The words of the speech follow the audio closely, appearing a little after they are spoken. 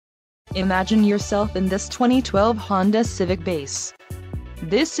Imagine yourself in this 2012 Honda Civic base.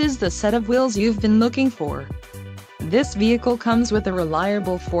 This is the set of wheels you've been looking for. This vehicle comes with a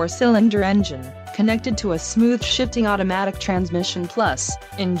reliable 4-cylinder engine, connected to a smooth shifting automatic transmission. Plus,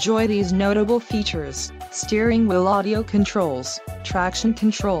 enjoy these notable features: steering wheel audio controls, traction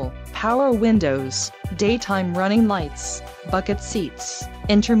control, power windows, daytime running lights, bucket seats,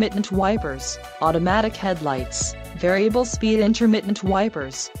 intermittent wipers, automatic headlights, variable speed intermittent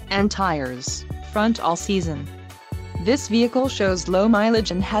wipers, and tires, front all-season. This vehicle shows low mileage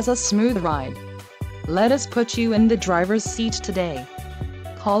and has a smooth ride. Let us put you in the driver's seat today.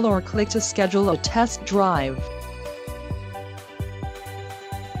 Call or click to schedule a test drive.